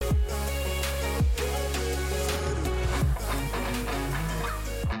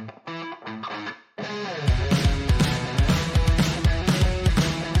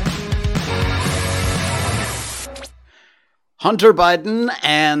Hunter Biden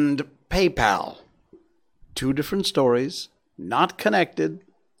and PayPal. Two different stories, not connected,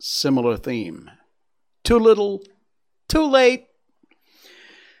 similar theme. Too little, too late.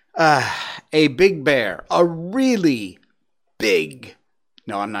 A big bear, a really big,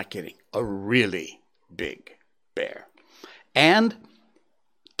 no, I'm not kidding, a really big bear. And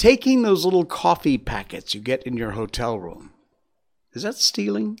taking those little coffee packets you get in your hotel room. Is that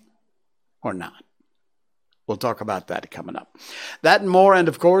stealing or not? We'll talk about that coming up. That and more, and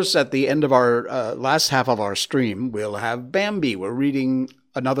of course, at the end of our last half of our stream, we'll have Bambi. We're reading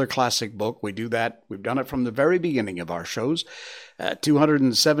another classic book. We do that. We've done it from the very beginning of our shows,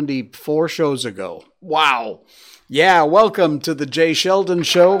 274 shows ago. Wow. Yeah, welcome to the Jay Sheldon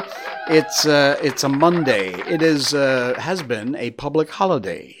Show. It's a Monday. It is has been a public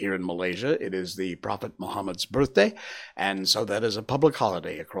holiday here in Malaysia. It is the Prophet Muhammad's birthday, and so that is a public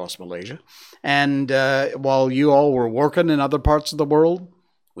holiday across Malaysia. And while you all were working in other parts of the world,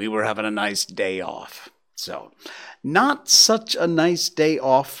 we were having a nice day off. So, not such a nice day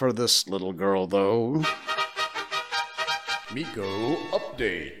off for this little girl, though. Miko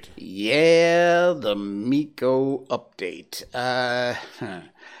Update. Yeah, the Miko Update.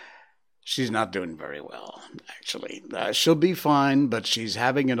 She's not doing very well, actually. She'll be fine, but she's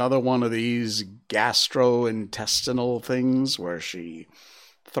having another one of these gastrointestinal things where she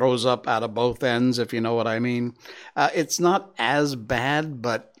throws up out of both ends, if you know what I mean. It's not as bad,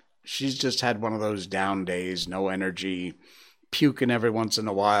 but she's just had one of those down days, no energy, puking every once in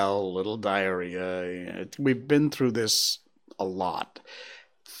a while, little diarrhea. We've been through this a lot.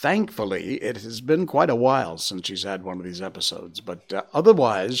 Thankfully, it has been quite a while since she's had one of these episodes, but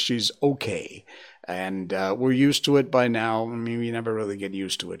otherwise, she's okay. And we're used to it by now. I mean, you never really get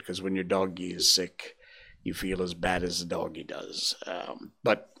used to it because when your doggy is sick, you feel as bad as the doggy does.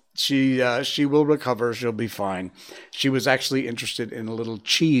 But she will recover. She'll be fine. She was actually interested in a little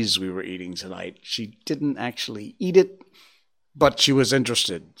cheese we were eating tonight. She didn't actually eat it, but she was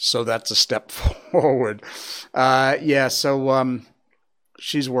interested. So that's a step forward.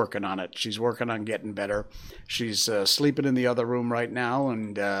 She's working on it. She's working on getting better. She's sleeping in the other room right now,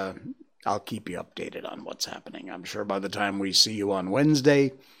 and I'll keep you updated on what's happening. I'm sure by the time we see you on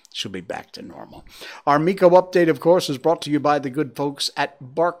Wednesday, she'll be back to normal. Our Miko Update, of course, is brought to you by the good folks at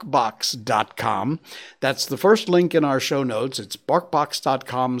BarkBox.com. That's the first link in our show notes. It's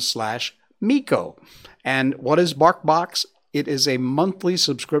BarkBox.com/Miko. And what is BarkBox? It is a monthly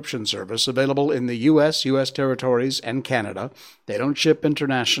subscription service available in the U.S., U.S. territories, and Canada. They don't ship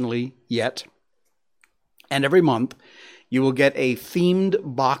internationally yet. And every month, you will get a themed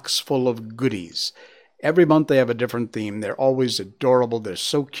box full of goodies. Every month they have a different theme. They're always adorable. They're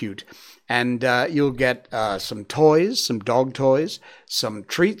so cute. And you'll get some toys, some dog toys, some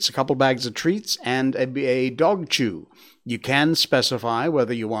treats, a couple bags of treats, and a dog chew. You can specify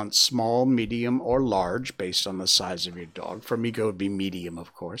whether you want small, medium, or large based on the size of your dog. For Miko, it would be medium,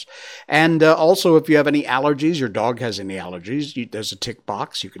 of course. And also, if you have any allergies, your dog has any allergies, there's a tick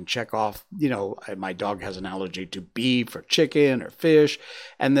box. You can check off, my dog has an allergy to beef or chicken or fish,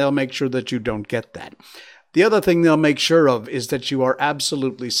 and they'll make sure that you don't get that. The other thing they'll make sure of is that you are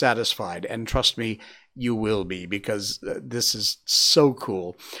absolutely satisfied. And trust me, you will be, because this is so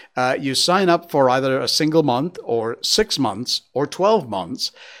cool. You sign up for either a single month or 6 months or 12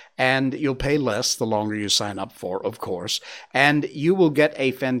 months, and you'll pay less the longer you sign up for, of course. And you will get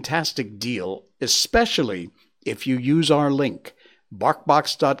a fantastic deal, especially if you use our link,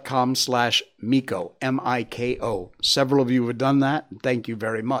 BarkBox.com/Miko, M-I-K-O. Several of you have done that. Thank you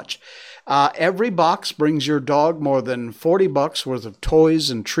very much. Every box brings your dog more than $40 worth of toys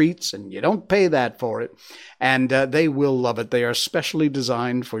and treats, and you don't pay that for it. And they will love it. They are specially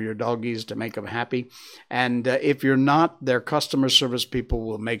designed for your doggies to make them happy. And if you're not, their customer service people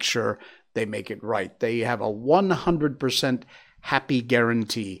will make sure they make it right. They have a 100% happy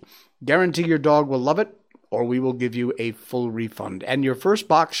guarantee. Guarantee your dog will love it, or we will give you a full refund. And your first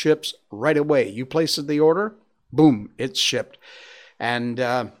box ships right away. You place the order, boom, it's shipped.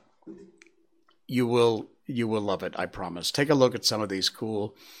 And you will love it, I promise. Take a look at some of these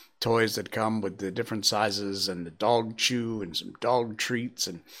cool toys that come with the different sizes and the dog chew and some dog treats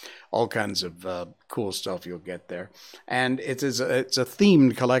and all kinds of cool stuff you'll get there. And it's a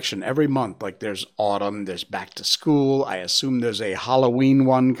themed collection every month. Like there's autumn, there's back to school. I assume there's a Halloween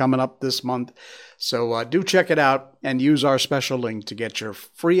one coming up this month. So do check it out and use our special link to get your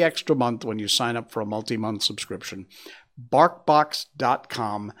free extra month when you sign up for a multi-month subscription.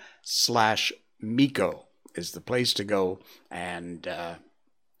 BarkBox.com/Miko is the place to go, and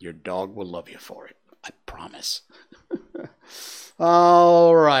your dog will love you for it. I promise.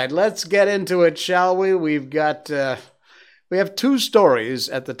 All right, let's get into it, shall we? We've got We have two stories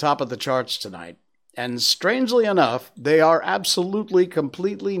at the top of the charts tonight, and strangely enough, they are absolutely,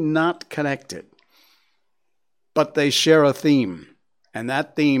 completely not connected. But they share a theme, and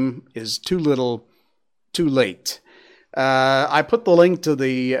that theme is too little, too late. I put the link to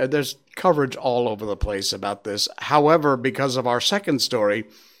there's coverage all over the place about this. However, because of our second story,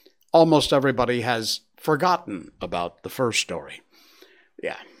 almost everybody has forgotten about the first story.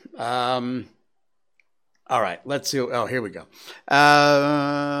 Yeah. All right, let's see. Oh, here we go.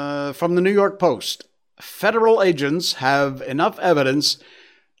 From the New York Post, federal agents have enough evidence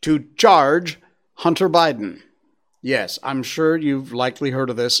to charge Hunter Biden. Yes, I'm sure you've likely heard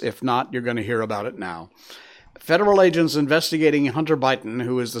of this. If not, you're going to hear about it now. Federal agents investigating Hunter Biden,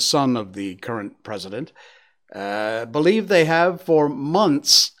 who is the son of the current president, believe they have for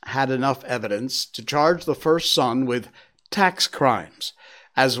months had enough evidence to charge the first son with tax crimes,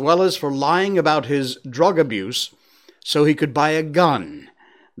 as well as for lying about his drug abuse so he could buy a gun.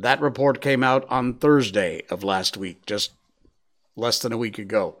 That report came out on Thursday of last week, just less than a week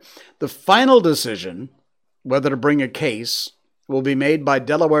ago. The final decision, whether to bring a case, will be made by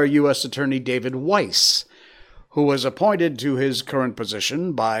Delaware U.S. Attorney David Weiss, who was appointed to his current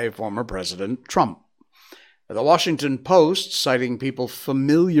position by former President Trump. The Washington Post, citing people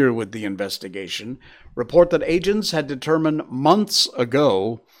familiar with the investigation, report that agents had determined months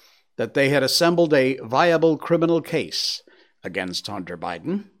ago that they had assembled a viable criminal case against Hunter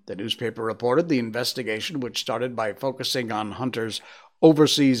Biden. The newspaper reported the investigation, which started by focusing on Hunter's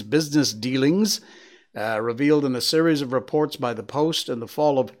overseas business dealings, revealed in a series of reports by the Post in the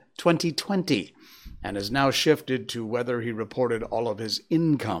fall of 2020, and has now shifted to whether he reported all of his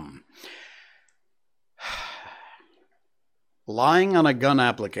income. Lying on a gun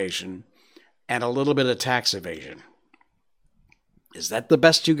application and a little bit of tax evasion. Is that the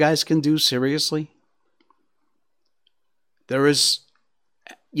best you guys can do, seriously?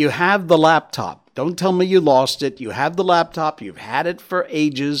 You have the laptop. Don't tell me you lost it. You have the laptop. You've had it for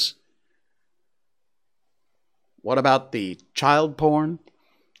ages. What about the child porn?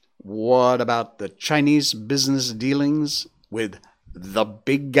 What about the Chinese business dealings with the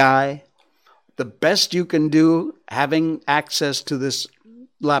big guy? The best you can do, having access to this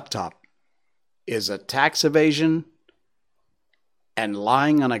laptop, is a tax evasion and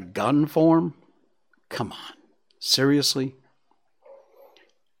lying on a gun form? Come on. Seriously?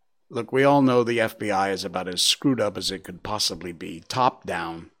 Look, we all know the FBI is about as screwed up as it could possibly be, top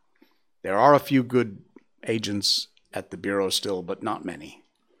down. There are a few good agents at the Bureau still, but not many.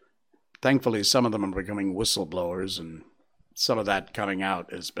 Thankfully, some of them are becoming whistleblowers, and some of that coming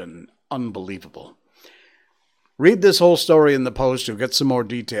out has been unbelievable. Read this whole story in the Post. You'll get some more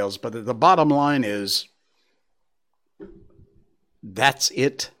details, but the bottom line is, that's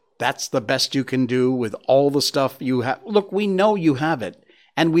it. That's the best you can do with all the stuff you have. Look, we know you have it,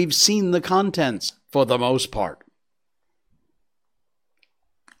 and we've seen the contents for the most part.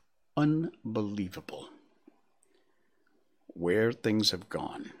 Unbelievable where things have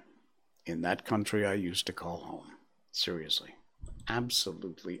gone in that country I used to call home. Seriously.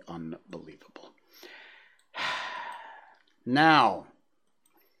 Absolutely unbelievable. Now,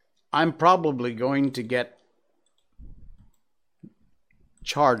 I'm probably going to get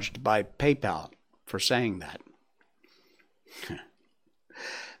charged by PayPal for saying that.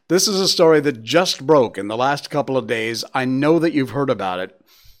 This is a story that just broke in the last couple of days. I know that you've heard about it,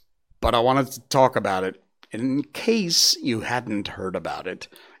 but I wanted to talk about it. In case you hadn't heard about it,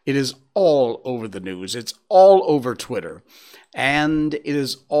 it is all over the news. It's all over Twitter. And it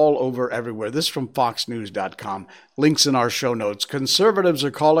is all over everywhere. This is from foxnews.com. Links in our show notes. Conservatives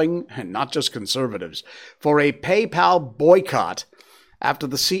are calling, and not just conservatives, for a PayPal boycott after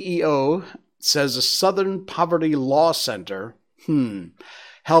the CEO says a Southern Poverty Law Center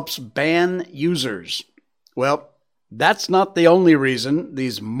helps ban users. Well, that's not the only reason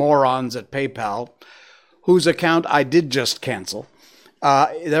these morons at PayPal, whose account I did just cancel,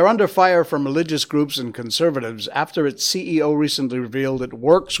 they're under fire from religious groups and conservatives after its CEO recently revealed it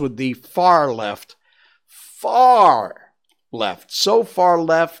works with the far left, so far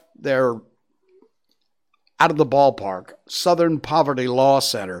left, they're out of the ballpark, Southern Poverty Law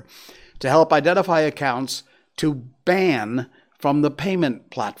Center, to help identify accounts to ban from the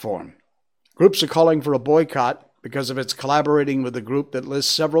payment platform. Groups are calling for a boycott because of its collaborating with a group that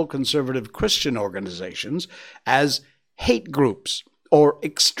lists several conservative Christian organizations as hate groups or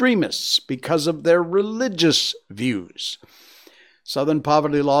extremists because of their religious views. Southern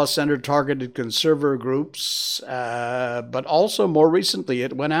Poverty Law Center targeted conservative groups, but also more recently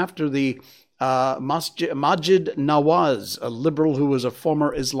it went after the Maajid Nawaz, a liberal who was a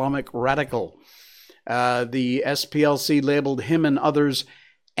former Islamic radical. The SPLC labeled him and others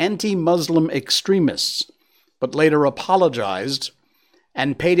anti-Muslim extremists, but later apologized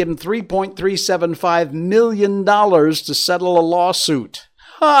and paid him $3.375 million to settle a lawsuit.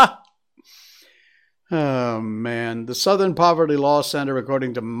 Ha! Oh, man. The Southern Poverty Law Center,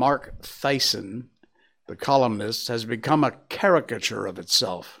 according to Mark Thyssen, the columnist, has become a caricature of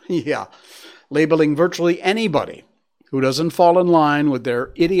itself. Yeah, labeling virtually anybody who doesn't fall in line with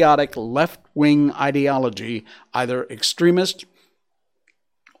their idiotic left-wing ideology either extremist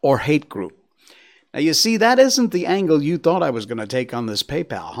or hate group. Now, you see, that isn't the angle you thought I was going to take on this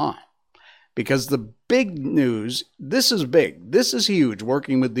PayPal, huh? Because the big news, this is big, this is huge,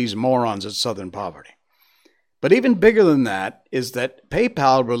 working with these morons at Southern Poverty. But even bigger than that is that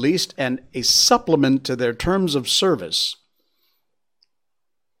PayPal released a supplement to their terms of service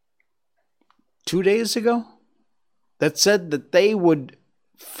 2 days ago that said that they would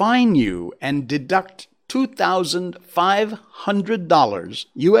fine you and deduct $2,500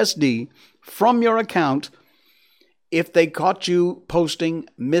 USD from your account if they caught you posting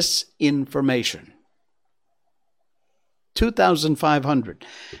misinformation. $2,500.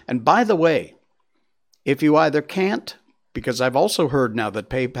 And by the way, if you either can't, because I've also heard now that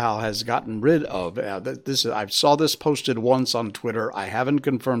PayPal has gotten rid of I saw this posted once on Twitter. I haven't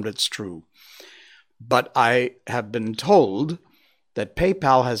confirmed it's true, but I have been told that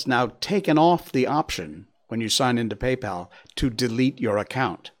PayPal has now taken off the option when you sign into PayPal to delete your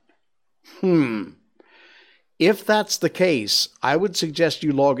account. If that's the case, I would suggest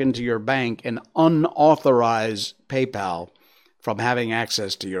you log into your bank and unauthorize PayPal from having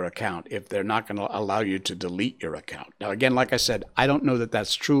access to your account if they're not going to allow you to delete your account. Now, again, like I said, I don't know that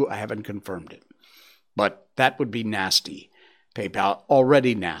that's true. I haven't confirmed it. But that would be nasty. PayPal,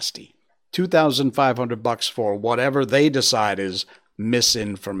 already nasty. $2,500 for whatever they decide is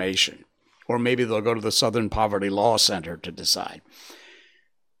misinformation. Or maybe they'll go to the Southern Poverty Law Center to decide.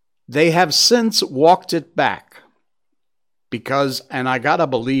 They have since walked it back because, and I gotta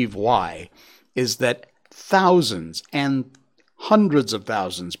believe why, is that thousands and hundreds of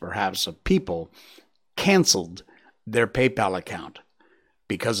thousands, perhaps, of people canceled their PayPal account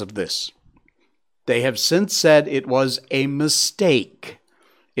because of this. They have since said it was a mistake.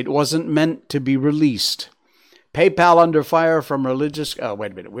 It wasn't meant to be released. PayPal under fire from religious... Oh,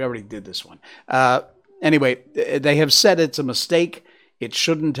 wait a minute. We already did this one. Anyway, they have said it's a mistake. It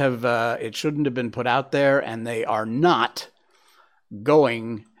shouldn't have been put out there, and they are not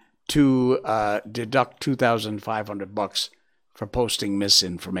going to deduct $2,500 for posting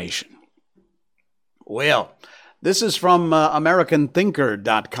misinformation. Well, this is from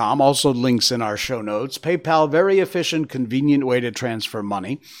AmericanThinker.com, also links in our show notes. PayPal, very efficient, convenient way to transfer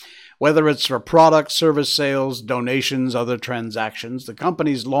money. Whether it's for product, service sales, donations, other transactions, the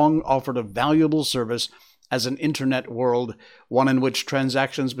company's long offered a valuable service as an internet world, one in which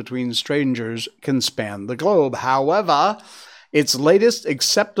transactions between strangers can span the globe. However, its latest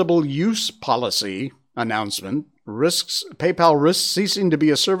acceptable use policy announcement PayPal risks ceasing to be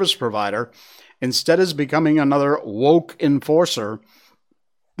a service provider, instead is becoming another woke enforcer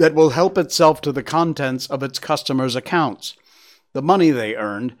that will help itself to the contents of its customers' accounts, the money they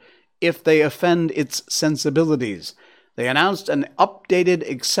earned, if they offend its sensibilities. They announced an updated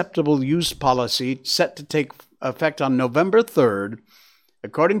acceptable use policy set to take effect on November 3rd.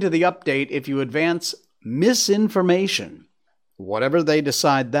 According to the update, if you advance misinformation, whatever they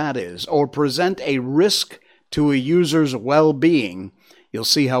decide that is, or present a risk to a user's well-being, you'll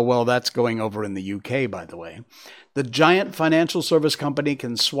see how well that's going over in the UK, by the way, the giant financial service company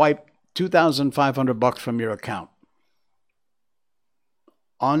can swipe $2,500 from your account.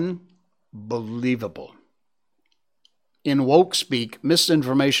 Unbelievable. In woke speak,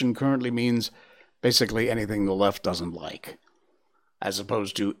 misinformation currently means basically anything the left doesn't like, as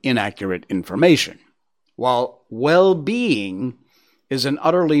opposed to inaccurate information, while well-being is an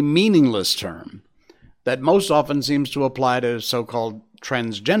utterly meaningless term that most often seems to apply to so-called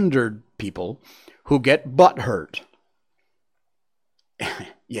transgendered people who get butt hurt.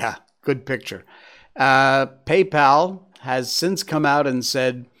 Yeah, good picture. PayPal has since come out and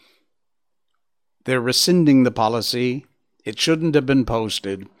said they're rescinding the policy. It shouldn't have been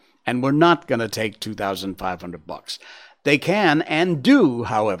posted, and we're not going to take $2,500. They can and do,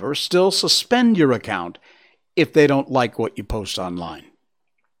 however, still suspend your account if they don't like what you post online.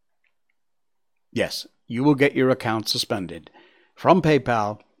 Yes, you will get your account suspended from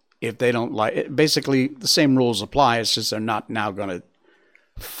PayPal if they don't like it. Basically, the same rules apply. It's just they're not now going to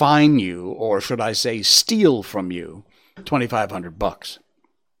fine you, or should I say steal from you, $2,500.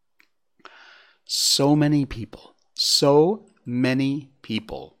 So many people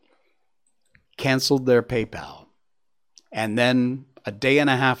canceled their PayPal. And then a day and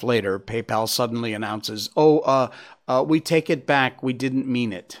a half later, PayPal suddenly announces, we take it back. We didn't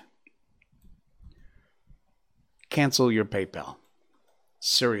mean it. Cancel your PayPal.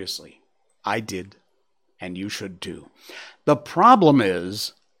 Seriously. I did. And you should too. The problem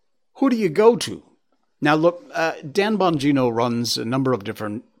is, who do you go to? Now, look, Dan Bongino runs a number of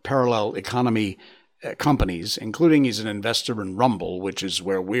different parallel economy companies, including he's an investor in Rumble, which is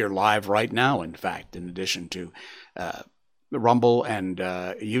where we're live right now, in fact, in addition to Rumble and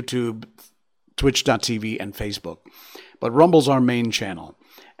YouTube, Twitch.tv, and Facebook. But Rumble's our main channel.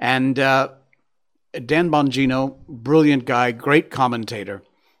 And Dan Bongino, brilliant guy, great commentator.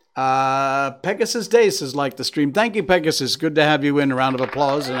 Pegasus Dace is like the stream. Thank you, Pegasus. Good to have you in. A round of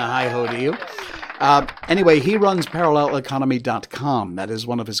applause and a hi-ho to you. Anyway, he runs paralleleconomy.com. That is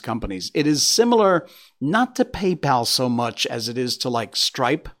one of his companies. It is similar, not to PayPal so much as it is to like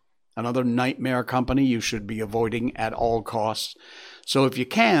Stripe, another nightmare company you should be avoiding at all costs. So if you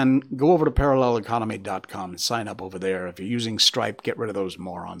can, go over to paralleleconomy.com and sign up over there. If you're using Stripe, get rid of those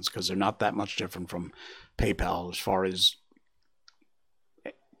morons because they're not that much different from PayPal as far as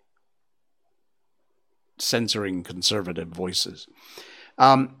censoring conservative voices.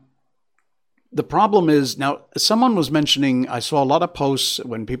 The problem is, now, someone was mentioning, I saw a lot of posts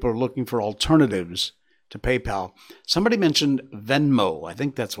when people are looking for alternatives to PayPal. Somebody mentioned Venmo. I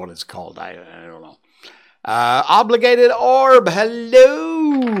think that's what it's called. I don't know. Obligated Orb,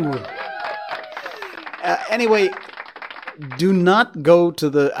 hello. Anyway, do not go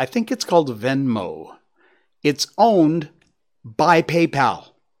to I think it's called Venmo. It's owned by PayPal.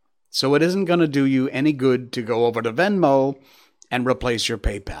 So it isn't going to do you any good to go over to Venmo and replace your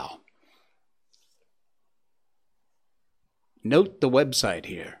PayPal. Note the website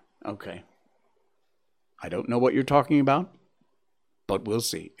here. Okay. I don't know what you're talking about, but we'll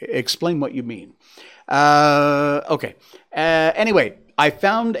see. Explain what you mean. Okay. Anyway, I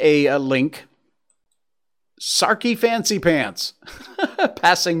found a link. Sarky Fancy Pants.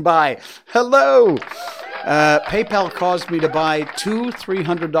 Passing by. Hello. PayPal caused me to buy 2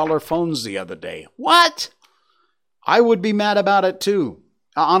 $300 phones the other day. What? I would be mad about it too.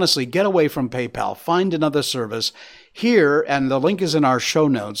 Honestly, get away from PayPal. Find another service. Here, and the link is in our show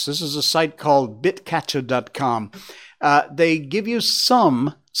notes, this is a site called bitcatcher.com. They give you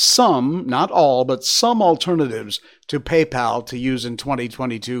some, not all, but some alternatives to PayPal to use in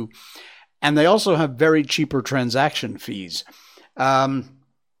 2022. And they also have very cheaper transaction fees. A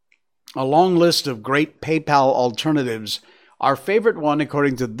long list of great PayPal alternatives. Our favorite one,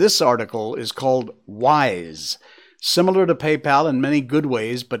 according to this article, is called Wise. Similar to PayPal in many good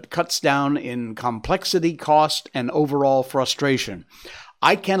ways, but cuts down in complexity, cost, and overall frustration.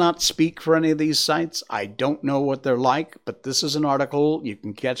 I cannot speak for any of these sites. I don't know what they're like, but this is an article. You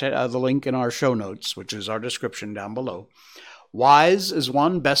can catch it the link in our show notes, which is our description down below. Wise is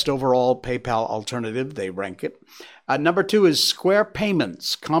one, best overall PayPal alternative. They rank it. Number 2 is Square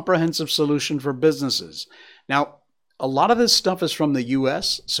Payments, comprehensive solution for businesses. Now, a lot of this stuff is from the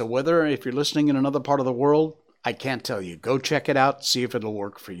U.S., so if you're listening in another part of the world, I can't tell you. Go check it out, see if it'll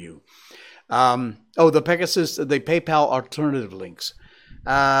work for you. The Pegasus, the PayPal alternative links. 2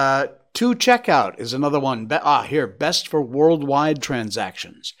 Checkout is another one. Here, best for worldwide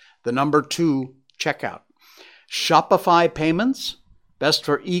transactions. The number 2 Checkout. Shopify Payments, best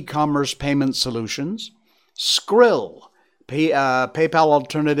for e-commerce payment solutions. Skrill, PayPal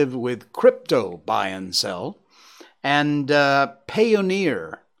alternative with crypto buy and sell. And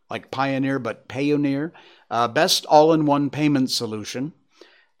Payoneer, like Pioneer, but Payoneer, best all-in-one payment solution.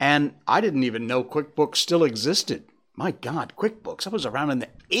 And I didn't even know QuickBooks still existed. My God, QuickBooks, that was around in the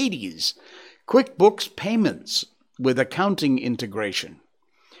 80s. QuickBooks Payments with accounting integration.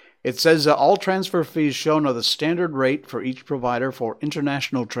 It says all transfer fees shown are the standard rate for each provider for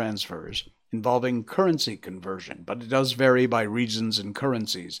international transfers involving currency conversion, but it does vary by regions and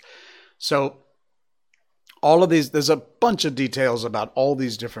currencies. So all of these, there's a bunch of details about all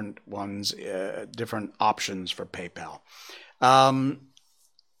these different ones, different options for PayPal.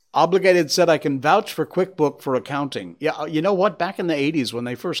 Obligated said, I can vouch for QuickBooks for accounting. Yeah, you know what? Back in the 80s when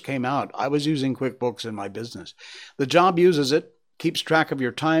they first came out, I was using QuickBooks in my business. The job uses it, keeps track of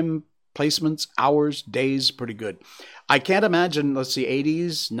your time, placements, hours, days, pretty good. I can't imagine,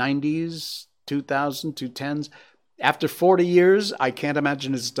 80s, 90s, 2000, 2010s. After 40 years, I can't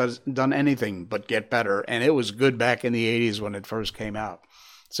imagine it's done anything but get better. And it was good back in the 80s when it first came out.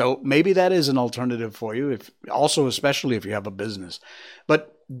 So maybe that is an alternative for you, especially if you have a business.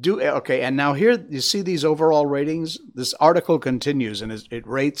 But and now here you see these overall ratings. This article continues and it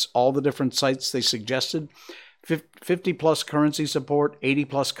rates all the different sites they suggested. 50 plus currency support, 80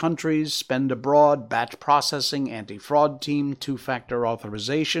 plus countries, spend abroad, batch processing, anti-fraud team, 2-factor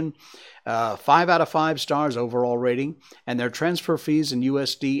authorization, 5 out of 5 stars overall rating, and their transfer fees in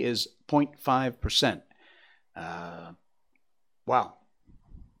USD is 0.5%. Wow.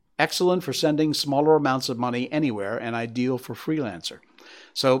 Excellent for sending smaller amounts of money anywhere and ideal for freelancer.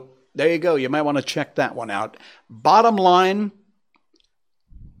 So there you go. You might want to check that one out. Bottom line,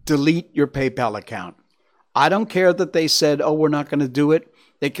 delete your PayPal account. I don't care that they said, oh, we're not going to do it.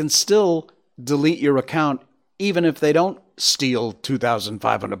 They can still delete your account even if they don't steal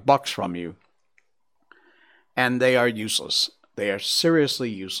 $2,500 from you. And they are useless. They are seriously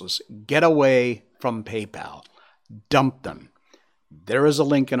useless. Get away from PayPal. Dump them. There is a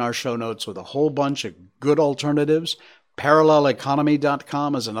link in our show notes with a whole bunch of good alternatives.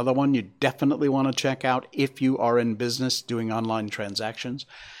 ParallelEconomy.com is another one you definitely want to check out if you are in business doing online transactions.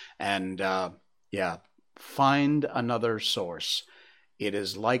 And find another source. It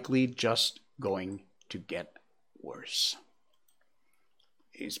is likely just going to get worse.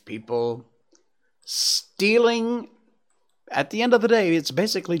 These people stealing, at the end of the day, it's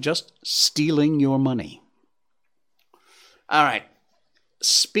basically just stealing your money. All right.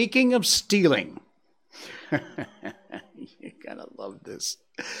 Speaking of stealing, you're going to love this.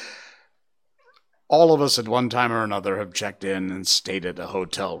 All of us at one time or another have checked in and stayed at a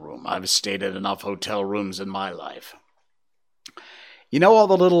hotel room. I've stayed at enough hotel rooms in my life. You know all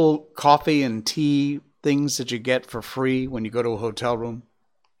the little coffee and tea things that you get for free when you go to a hotel room?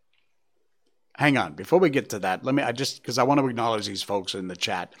 Hang on, before we get to that, because I want to acknowledge these folks in the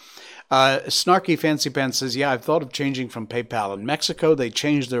chat. Snarky Fancy Pants says, yeah, I've thought of changing from PayPal. In Mexico, they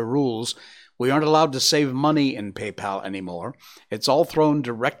changed their rules. We aren't allowed to save money in PayPal anymore. It's all thrown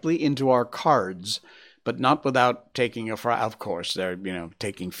directly into our cards, but not without taking of course, they're,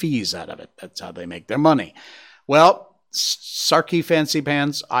 taking fees out of it. That's how they make their money. Well, Sarky Fancy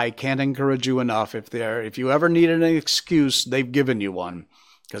Pants, I can't encourage you enough. If you ever need an excuse, they've given you one,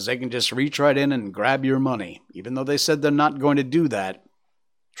 because they can just reach right in and grab your money. Even though they said they're not going to do that,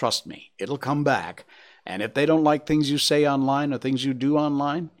 trust me, it'll come back. And if they don't like things you say online or things you do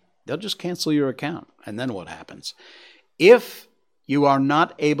online, they'll just cancel your account. And then what happens? If you are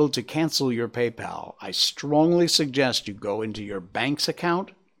not able to cancel your PayPal, I strongly suggest you go into your bank's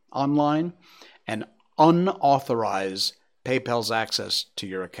account online and unauthorize PayPal's access to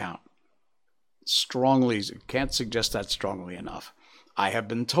your account. Can't suggest that strongly enough. I have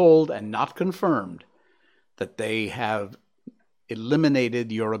been told and not confirmed that they have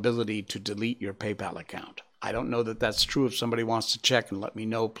eliminated your ability to delete your PayPal account. I don't know that that's true. If somebody wants to check and let me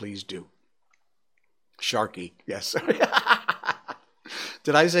know, please do. Sharky, yes.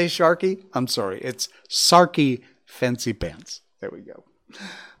 Did I say Sharky? I'm sorry. It's Sarky Fancy Pants. There we go.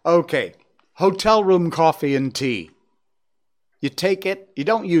 Okay. Hotel room coffee and tea. You take it. You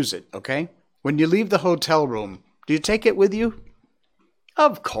don't use it, okay? When you leave the hotel room, do you take it with you?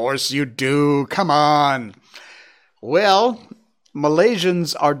 Of course you do. Come on. Well,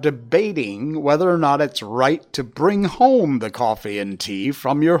 Malaysians are debating whether or not it's right to bring home the coffee and tea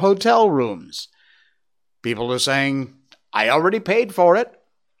from your hotel rooms. People are saying, I already paid for it.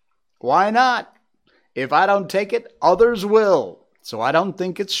 Why not? If I don't take it, others will. So I don't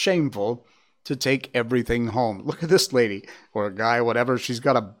think it's shameful to take everything home. Look at this lady, or a guy, whatever. She's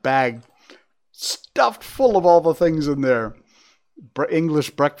got a bag stuffed full of all the things in there.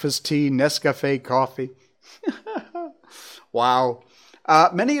 English breakfast tea, Nescafe coffee. Wow.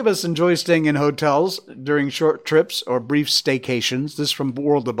 Many of us enjoy staying in hotels during short trips or brief staycations. This from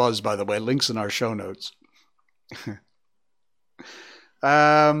World of Buzz, by the way. Links in our show notes.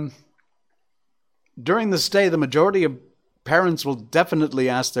 During the stay, the majority of parents will definitely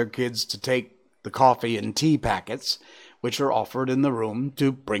ask their kids to take the coffee and tea packets, which are offered in the room,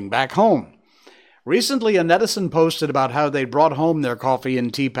 to bring back home. Recently, a netizen posted about how they brought home their coffee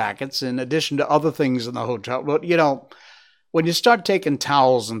and tea packets in addition to other things in the hotel. But, when you start taking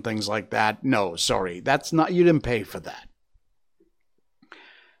towels and things like that, no, sorry, that's not, you didn't pay for that.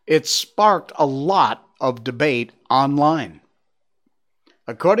 It sparked a lot of debate online.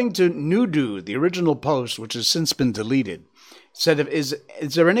 According to Nudu, the original post, which has since been deleted, said, is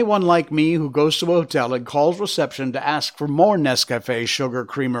there anyone like me who goes to a hotel and calls reception to ask for more Nescafe, sugar,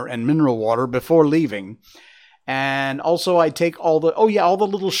 creamer, and mineral water before leaving? And also I take all the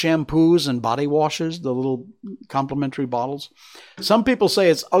little shampoos and body washes, the little complimentary bottles. Some people say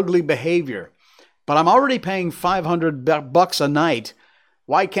it's ugly behavior, but I'm already paying $500 a night.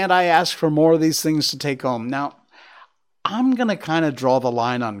 Why can't I ask for more of these things to take home? Now, I'm going to kind of draw the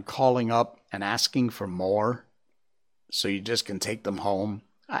line on calling up and asking for more so you just can take them home.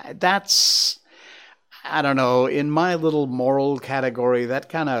 I don't know, in my little moral category, that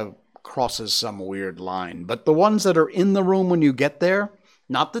kind of crosses some weird line. But the ones that are in the room when you get there,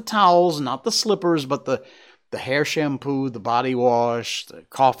 not the towels, not the slippers, but the hair shampoo, the body wash, the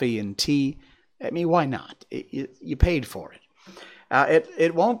coffee and tea, I mean, why not? You paid for it.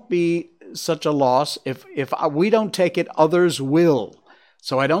 It won't be such a loss. If we don't take it, others will.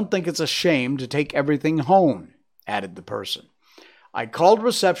 So I don't think it's a shame to take everything home, added the person. I called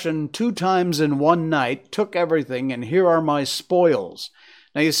reception 2 times in one night, took everything, and here are my spoils.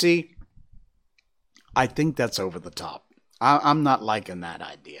 Now, you see, I think that's over the top. I'm not liking that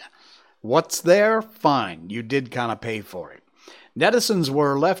idea. What's there? Fine. You did kind of pay for it. Netizens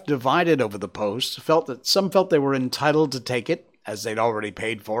were left divided over the post. Some felt they were entitled to take it, as they'd already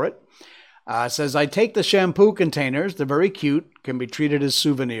paid for it. Says, I take the shampoo containers. They're very cute, can be treated as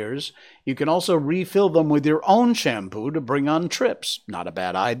souvenirs. You can also refill them with your own shampoo to bring on trips. Not a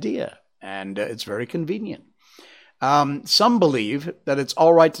bad idea, and it's very convenient. Some believe that it's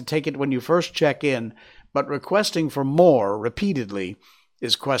all right to take it when you first check in, but requesting for more repeatedly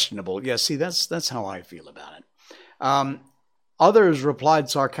is questionable. Yeah, see, that's how I feel about it. Others replied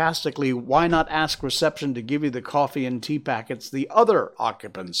sarcastically, why not ask reception to give you the coffee and tea packets the other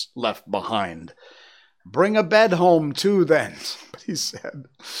occupants left behind? Bring a bed home too then, he said.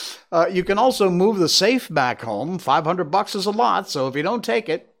 You can also move the safe back home. $500 is a lot, so if you don't take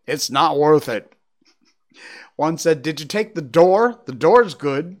it, it's not worth it. One said, did you take the door? The door's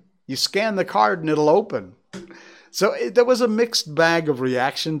good. You scan the card and it'll open. So there was a mixed bag of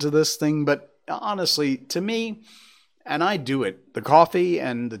reaction to this thing, but honestly, to me, and I do it, the coffee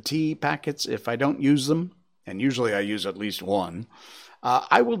and the tea packets, if I don't use them, and usually I use at least one,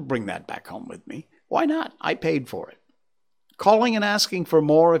 I will bring that back home with me. Why not? I paid for it. Calling and asking for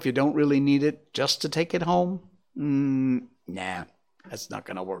more if you don't really need it just to take it home? Nah, that's not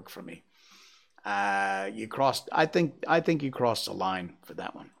going to work for me. I think you crossed the line for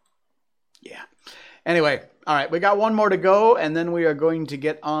that one. Yeah. Anyway, all right, we got one more to go, and then we are going to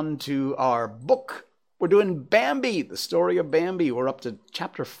get on to our book. We're doing Bambi, the story of Bambi. We're up to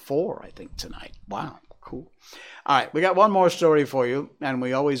chapter 4, I think, tonight. Wow, cool. All right, we got one more story for you, and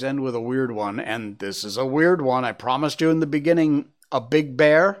we always end with a weird one, and this is a weird one. I promised you in the beginning, a big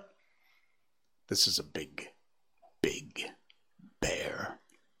bear. This is a big, big bear.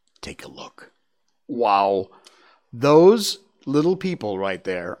 Take a look. Wow. Those little people right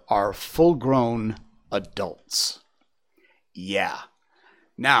there are full-grown adults. Yeah.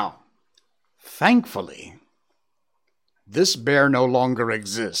 Now, thankfully, this bear no longer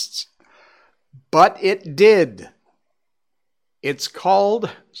exists. But it did. It's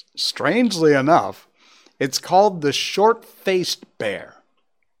called, strangely enough, it's called the short-faced bear.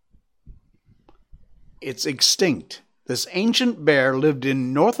 It's extinct. This ancient bear lived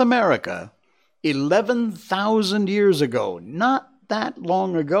in North America 11,000 years ago. Not that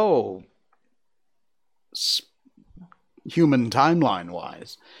long ago, human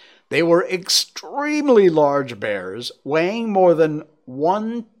timeline-wise. They were extremely large bears, weighing more than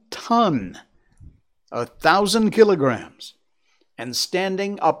 1 ton, 1,000 kilograms, and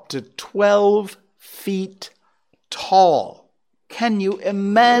standing up to 12 feet tall. Can you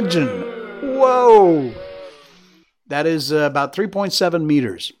imagine? Whoa! That is about 3.7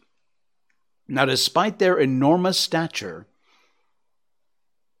 meters. Now, despite their enormous stature,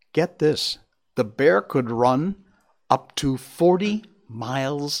 get this, the bear could run up to 40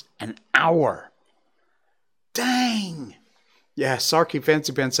 miles an hour. Dang! Yeah, Sarky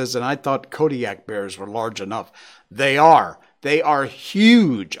Fancy Pants says, and I thought Kodiak bears were large enough. They are. They are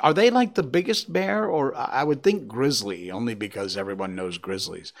huge. Are they like the biggest bear? Or I would think grizzly, only because everyone knows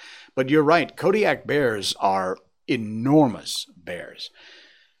grizzlies. But you're right, Kodiak bears are enormous bears.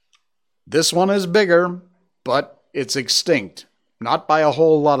 This one is bigger, but it's extinct. Not by a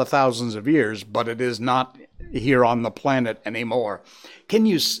whole lot of thousands of years, but it is not here on the planet anymore. Can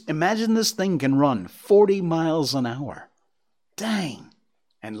you imagine this thing can run 40 miles an hour? Dang.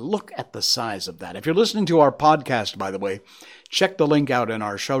 And look at the size of that. If you're listening to our podcast, by the way, check the link out in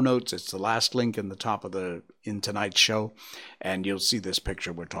our show notes. It's the last link in the top of in tonight's show, and you'll see this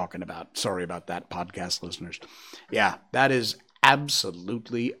picture we're talking about. Sorry about that, podcast listeners. Yeah, that is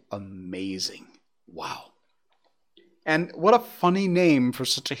absolutely amazing. Wow. And what a funny name for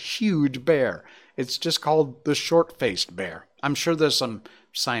such a huge bear. It's just called the short-faced bear. I'm sure there's some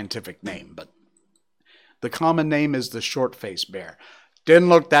scientific name, but the common name is the short-faced bear. Didn't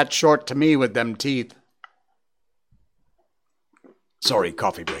look that short to me with them teeth. Sorry,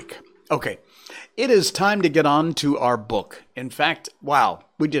 coffee break. Okay, it is time to get on to our book. In fact, wow,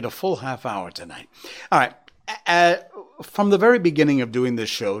 we did a full half hour tonight. All right, from the very beginning of doing this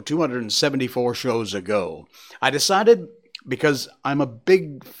show, 274 shows ago, I decided, because I'm a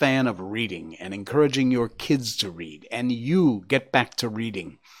big fan of reading and encouraging your kids to read, and you get back to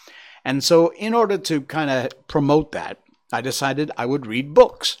reading. And so in order to kind of promote that, I decided I would read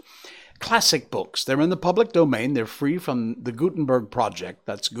books. Classic books. They're in the public domain. They're free from the Gutenberg Project.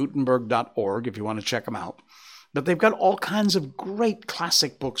 That's Gutenberg.org if you want to check them out. But they've got all kinds of great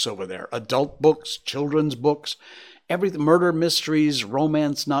classic books over there. Adult books, children's books, everything, murder mysteries,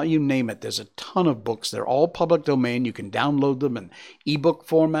 romance, now you name it. There's a ton of books. They're all public domain. You can download them in ebook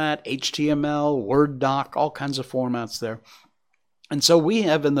format, HTML, Word doc, all kinds of formats there. And so we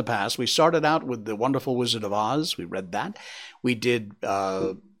have in the past, we started out with The Wonderful Wizard of Oz. We read that. We did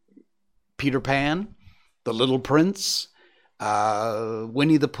Peter Pan, The Little Prince,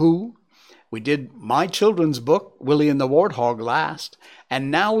 Winnie the Pooh. We did my children's book, Willie and the Warthog, last. And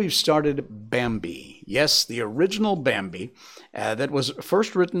now we've started Bambi. Yes, the original Bambi that was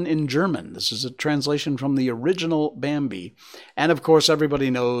first written in German. This is a translation from the original Bambi. And of course, everybody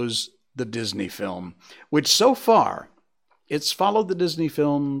knows the Disney film, which so far, it's followed the Disney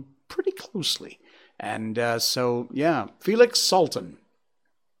film pretty closely. And Felix Salten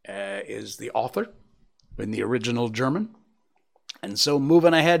is the author in the original German. And so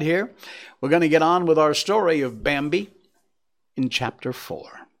moving ahead here, we're going to get on with our story of Bambi in Chapter 4.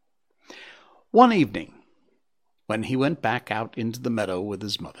 One evening, when he went back out into the meadow with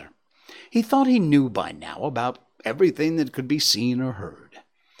his mother, he thought he knew by now about everything that could be seen or heard.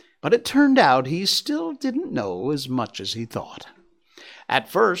 But it turned out he still didn't know as much as he thought. At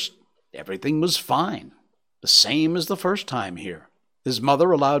first, everything was fine, the same as the first time here. His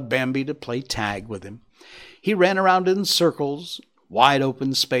mother allowed Bambi to play tag with him. He ran around in circles. Wide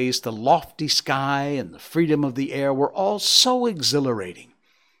open space, the lofty sky, and the freedom of the air were all so exhilarating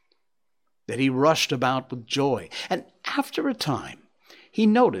that he rushed about with joy. And after a time, he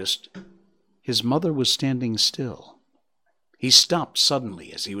noticed his mother was standing still. He stopped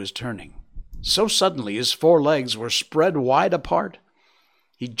suddenly as he was turning. So suddenly his four legs were spread wide apart.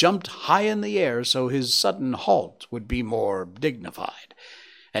 He jumped high in the air so his sudden halt would be more dignified.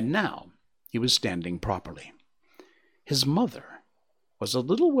 And now he was standing properly. His mother was a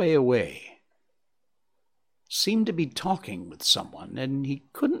little way away, seemed to be talking with someone, and he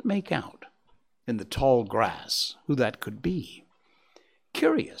couldn't make out in the tall grass who that could be.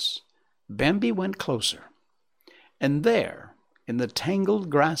 Curious, Bambi went closer, and there, in the tangled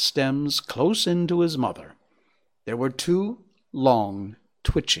grass stems close in to his mother, there were two long,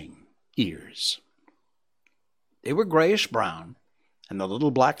 twitching ears. They were grayish-brown, and the little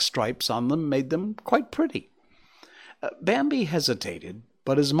black stripes on them made them quite pretty. Bambi hesitated,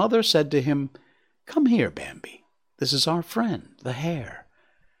 but his mother said to him, "Come here, Bambi. This is our friend, the hare.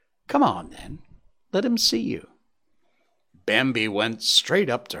 Come on, then. Let him see you." Bambi went straight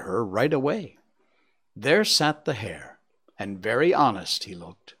up to her right away. There sat the hare, and very honest he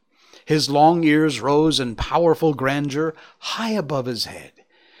looked. His long ears rose in powerful grandeur high above his head,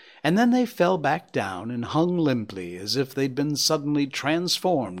 and then they fell back down and hung limply as if they'd been suddenly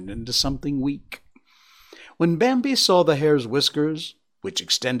transformed into something weak. When Bambi saw the hare's whiskers, which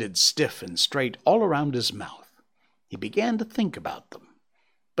extended stiff and straight all around his mouth, he began to think about them.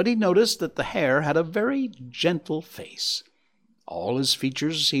 But he noticed that the hare had a very gentle face. All his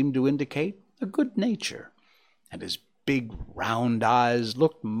features seemed to indicate a good nature, and his big round eyes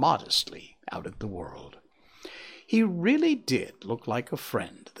looked modestly out at the world. He really did look like a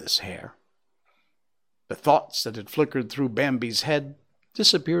friend, this hare. The thoughts that had flickered through Bambi's head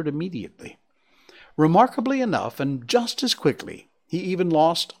disappeared immediately. Remarkably enough, and just as quickly, he even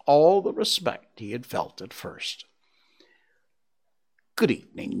lost all the respect he had felt at first. "Good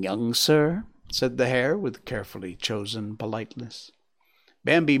evening, young sir," said the hare with carefully chosen politeness.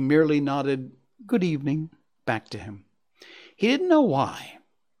 Bambi merely nodded "good evening" back to him. He didn't know why,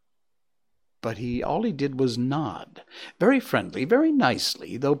 but all he did was nod, very friendly, very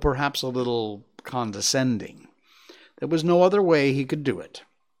nicely, though perhaps a little condescending. There was no other way he could do it.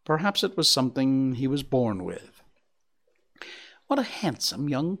 Perhaps it was something he was born with. "What a handsome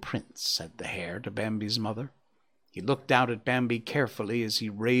young prince," said the hare to Bambi's mother. He looked out at Bambi carefully as he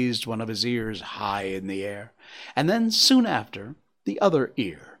raised one of his ears high in the air, and then soon after the other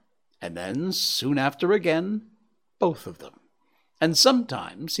ear, and then soon after again both of them. And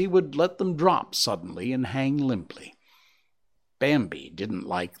sometimes he would let them drop suddenly and hang limply. Bambi didn't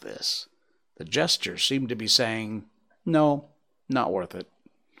like this. The gesture seemed to be saying, "No, not worth it."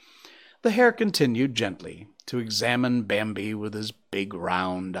 The hare continued gently to examine Bambi with his big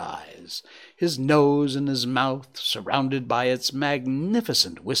round eyes. His nose and his mouth, surrounded by its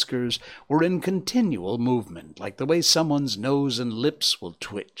magnificent whiskers, were in continual movement, like the way someone's nose and lips will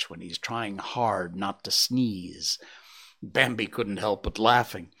twitch when he's trying hard not to sneeze. Bambi couldn't help but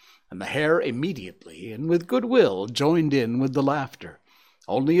laughing, and the hare immediately and with good will joined in with the laughter.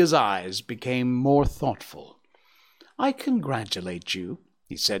 Only his eyes became more thoughtful. "I congratulate you,"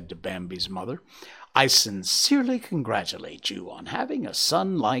 he said to Bambi's mother. "I sincerely congratulate you on having a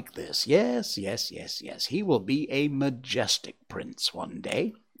son like this. Yes, yes, yes, yes. He will be a majestic prince one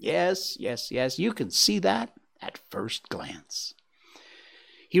day. Yes, yes, yes. You can see that at first glance."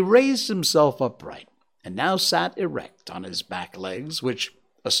 He raised himself upright, and now sat erect on his back legs, which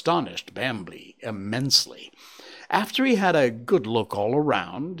astonished Bambi immensely. After he had a good look all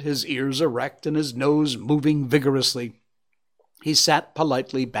around, his ears erect and his nose moving vigorously, he sat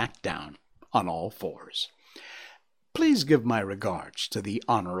politely back down on all fours. "Please give my regards to the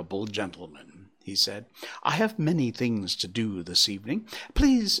honorable gentleman," he said. "I have many things to do this evening.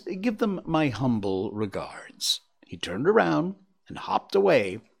 Please give them my humble regards." He turned around and hopped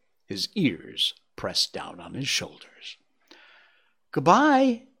away, his ears pressed down on his shoulders.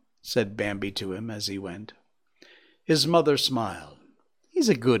 "Goodbye," said Bambi to him as he went. His mother smiled. "He's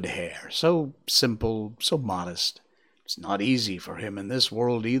a good hare, so simple, so modest. It's not easy for him in this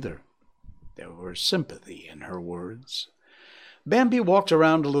world either." There was sympathy in her words. Bambi walked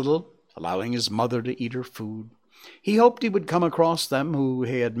around a little, allowing his mother to eat her food. He hoped he would come across them who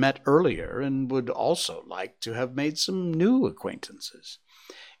he had met earlier and would also like to have made some new acquaintances.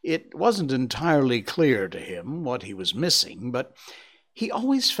 It wasn't entirely clear to him what he was missing, but he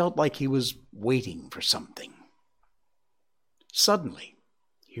always felt like he was waiting for something. Suddenly,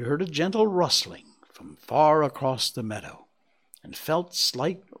 he heard a gentle rustling from far across the meadow, and felt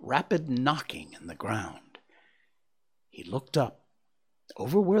slight rapid knocking in the ground. He looked up.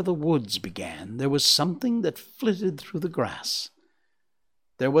 Over where the woods began, there was something that flitted through the grass.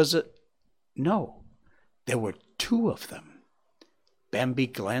 There were two of them. Bambi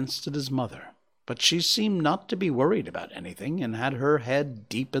glanced at his mother, but she seemed not to be worried about anything and had her head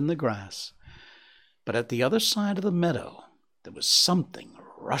deep in the grass. But at the other side of the meadow, there was something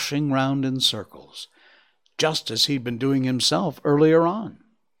rushing round in circles, just as he'd been doing himself earlier on.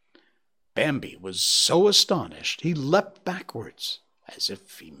 Bambi was so astonished he leapt backwards, as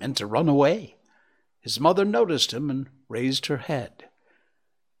if he meant to run away. His mother noticed him and raised her head.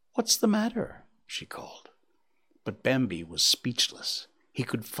 "What's the matter?" she called. But Bambi was speechless. He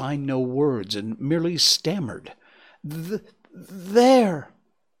could find no words and merely stammered, "There!"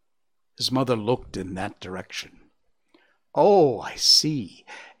 His mother looked in that direction. "Oh, I see,"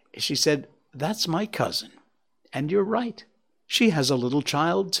 she said. "That's my cousin. And you're right. She has a little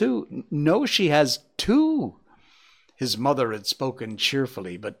child, too. No, she has two." His mother had spoken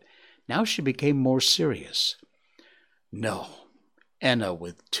cheerfully, but now she became more serious. "No, Enna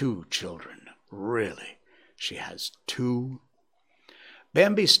with two children. Really, she has two."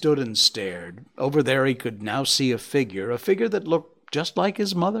 Bambi stood and stared. Over there he could now see a figure that looked just like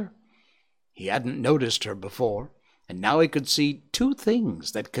his mother. He hadn't noticed her before, and now he could see two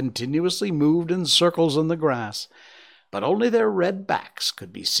things that continuously moved in circles on the grass, but only their red backs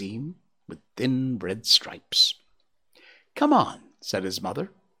could be seen, with thin red stripes. "Come on," said his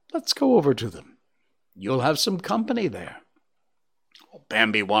mother. "Let's go over to them. You'll have some company there."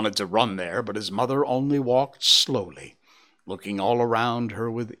 Bambi wanted to run there, but his mother only walked slowly, looking all around her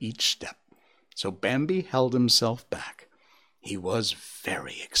with each step. So Bambi held himself back. He was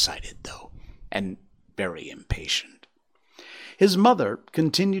very excited, though, and very impatient. His mother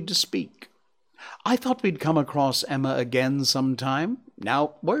continued to speak. "I thought we'd come across Emma again sometime.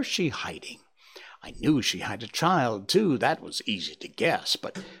 Now, where's she hiding? I knew she had a child, too. That was easy to guess,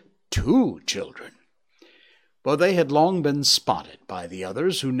 but two children." Well, they had long been spotted by the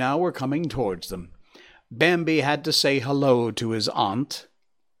others, who now were coming towards them. Bambi had to say hello to his aunt,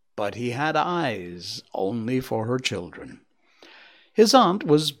 but he had eyes only for her children. His aunt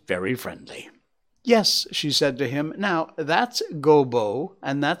was very friendly. "Yes," she said to him, "now that's Gobbo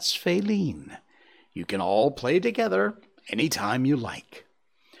and that's Faileen. You can all play together any time you like."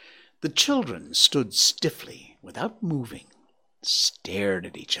 The children stood stiffly, without moving, stared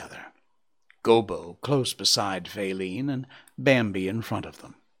at each other. Gobbo close beside Faileen and Bambi in front of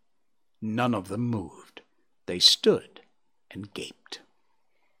them. None of them moved. They stood and gaped.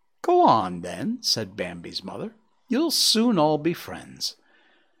 "Go on, then," said Bambi's mother. "You'll soon all be friends."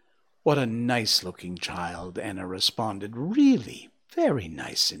 "What a nice-looking child," Enna responded. "Really, very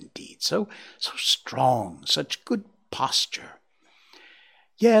nice indeed. So strong, such good posture."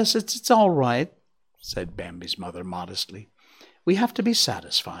 "Yes, it's all right," said Bambi's mother modestly. We have to be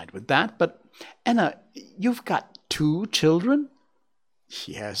satisfied with that. But, Enna, you've got 2 children?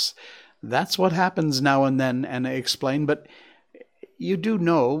 Yes, that's what happens now and then, Enna explained. But you do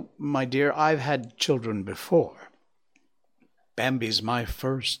know, my dear, I've had children before. Bambi's my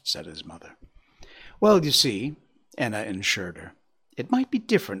first, said his mother. Well, you see, Enna assured her, it might be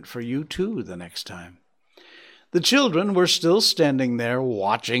different for you too the next time. The children were still standing there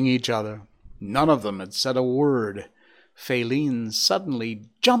watching each other. None of them had said a word. Faline suddenly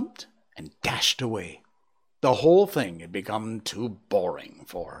jumped and dashed away. The whole thing had become too boring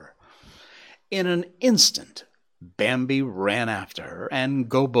for her. In an instant, Bambi ran after her, and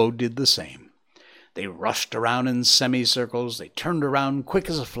Gobbo did the same. They rushed around in semicircles, they turned around quick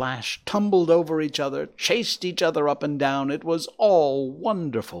as a flash, tumbled over each other, chased each other up and down. It was all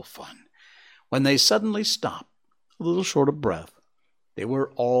wonderful fun. When they suddenly stopped, a little short of breath, they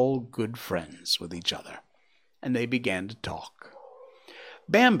were all good friends with each other, and they began to talk.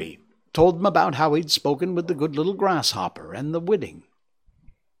 Bambi told them about how he'd spoken with the good little grasshopper and the Whiting.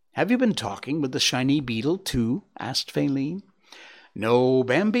 Have you been talking with the shiny beetle, too? Asked Faline. No,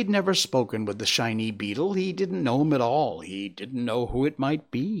 Bambi'd never spoken with the shiny beetle. He didn't know him at all. He didn't know who it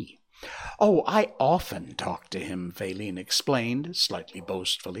might be. Oh, I often talk to him, Faline explained, slightly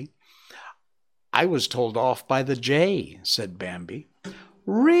boastfully. I was told off by the jay, said Bambi.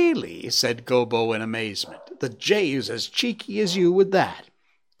 Really? Said Gobbo in amazement. The jay is as cheeky as you with that.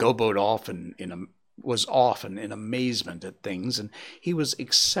 Gobbo was often in amazement at things, and he was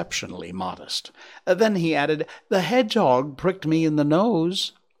exceptionally modest. Then he added, the hedgehog pricked me in the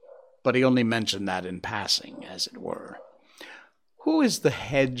nose. But he only mentioned that in passing, as it were. Who is the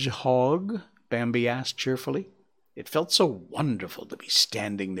hedgehog? Bambi asked cheerfully. It felt so wonderful to be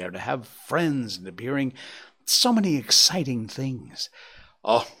standing there, to have friends, and to be hearing so many exciting things.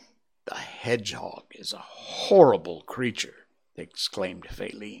 Oh, the hedgehog is a horrible creature, exclaimed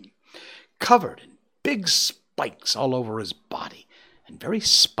Faline, covered in big spikes all over his body, and very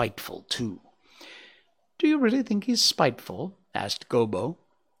spiteful, too. Do you really think he's spiteful? Asked Gobbo.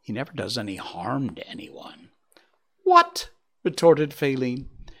 He never does any harm to anyone. What? Retorted Faline.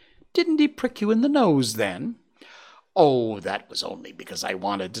 Didn't he prick you in the nose, then? Oh, that was only because I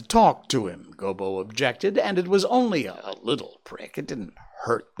wanted to talk to him, Gobbo objected, and it was only a little prick. It didn't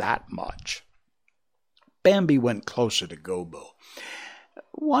hurt that much. Bambi went closer to Gobbo.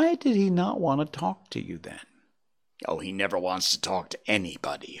 Why did he not want to talk to you then? Oh, he never wants to talk to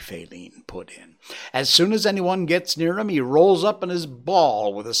anybody, Faline put in. As soon as anyone gets near him, he rolls up in his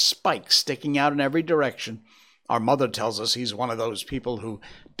ball with a spike sticking out in every direction. Our mother tells us he's one of those people who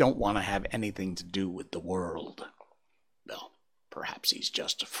don't want to have anything to do with the world. Well, perhaps he's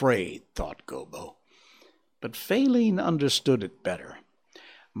just afraid, thought Gobbo. But Faline understood it better.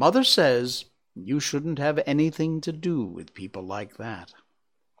 Mother says you shouldn't have anything to do with people like that.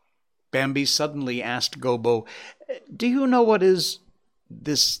 Bambi suddenly asked Gobbo, do you know what is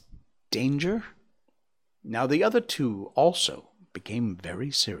this danger? Now the other two also became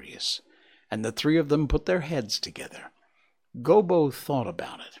very serious, and the three of them put their heads together. Gobbo thought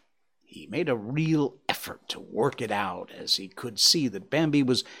about it. He made a real effort to work it out, as he could see that Bambi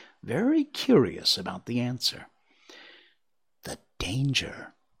was very curious about the answer. The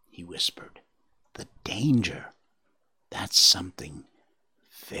danger, he whispered. The danger. That's something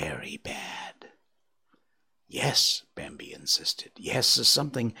very bad. Yes, Bambi insisted. Yes,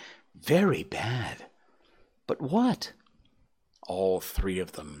 something very bad. But what? All three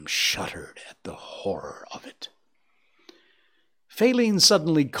of them shuddered at the horror of it. Faline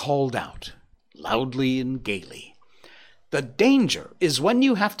suddenly called out, loudly and gaily, the danger is when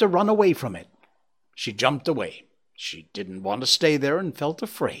you have to run away from it. She jumped away. She didn't want to stay there and felt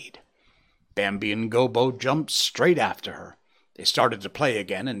afraid. Bambi and Gobbo jumped straight after her. They started to play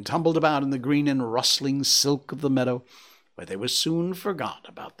again and tumbled about in the green and rustling silk of the meadow, where they soon forgot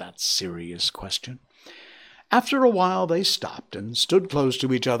about that serious question. After a while they stopped and stood close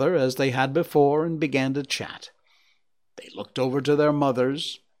to each other as they had before and began to chat. They looked over to their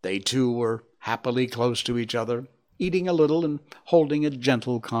mothers. They too were happily close to each other, eating a little and holding a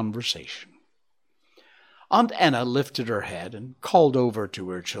gentle conversation. Aunt Enna lifted her head and called over to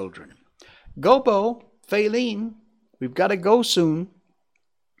her children. Gobbo, Faline, we've got to go soon.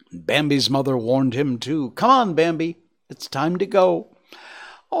 Bambi's mother warned him too. Come on, Bambi, it's time to go.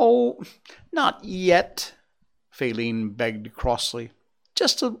 Oh, not yet, Faline begged crossly.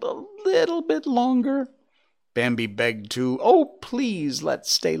 Just a little bit longer. Bambi begged too. Oh, please,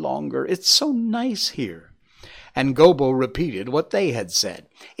 let's stay longer. It's so nice here. And Gobbo repeated what they had said.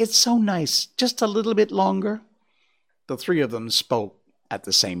 It's so nice. Just a little bit longer. The three of them spoke at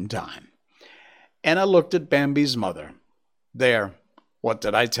the same time. Enna looked at Bambi's mother. There, what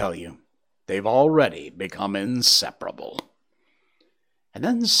did I tell you? They've already become inseparable. And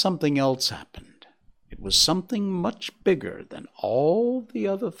then something else happened. It was something much bigger than all the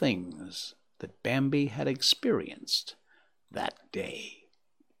other things that Bambi had experienced that day.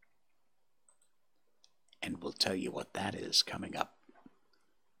 And we'll tell you what that is coming up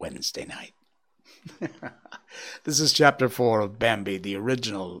Wednesday night. This is chapter 4 of Bambi, the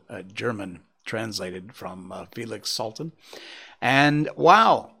original German, translated from Felix Salten. And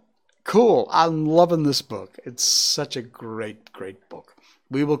wow, cool. I'm loving this book. It's such a great, great book.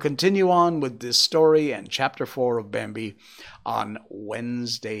 We will continue on with this story and chapter 4 of Bambi on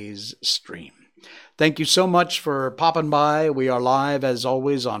Wednesday's stream. Thank you so much for popping by. We are live, as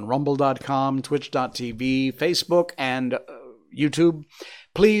always, on rumble.com, twitch.tv, Facebook, and YouTube.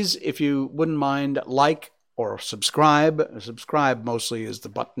 Please, if you wouldn't mind, like or subscribe. Subscribe mostly is the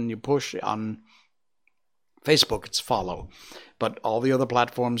button you push. On Facebook, it's follow. But all the other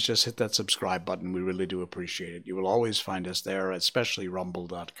platforms, just hit that subscribe button. We really do appreciate it. You will always find us there, especially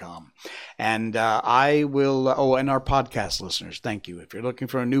rumble.com. And I will, and our podcast listeners, thank you. If you're looking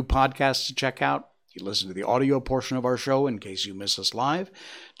for a new podcast to check out, you listen to the audio portion of our show in case you miss us live,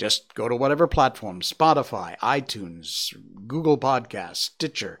 just go to whatever platform, Spotify, iTunes, Google Podcasts,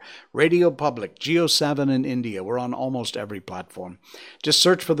 Stitcher, Radio Public, Geo7 in India. We're on almost every platform. Just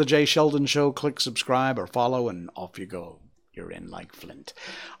search for The Jay Sheldon Show, click subscribe or follow, and off you go. You're in like Flint.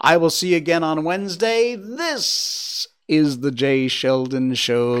 I will see you again on Wednesday. This is The Jay Sheldon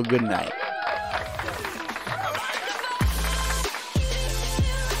Show. Good night.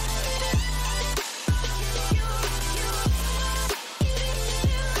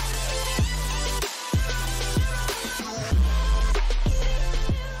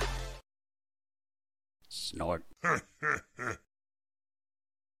 Snort.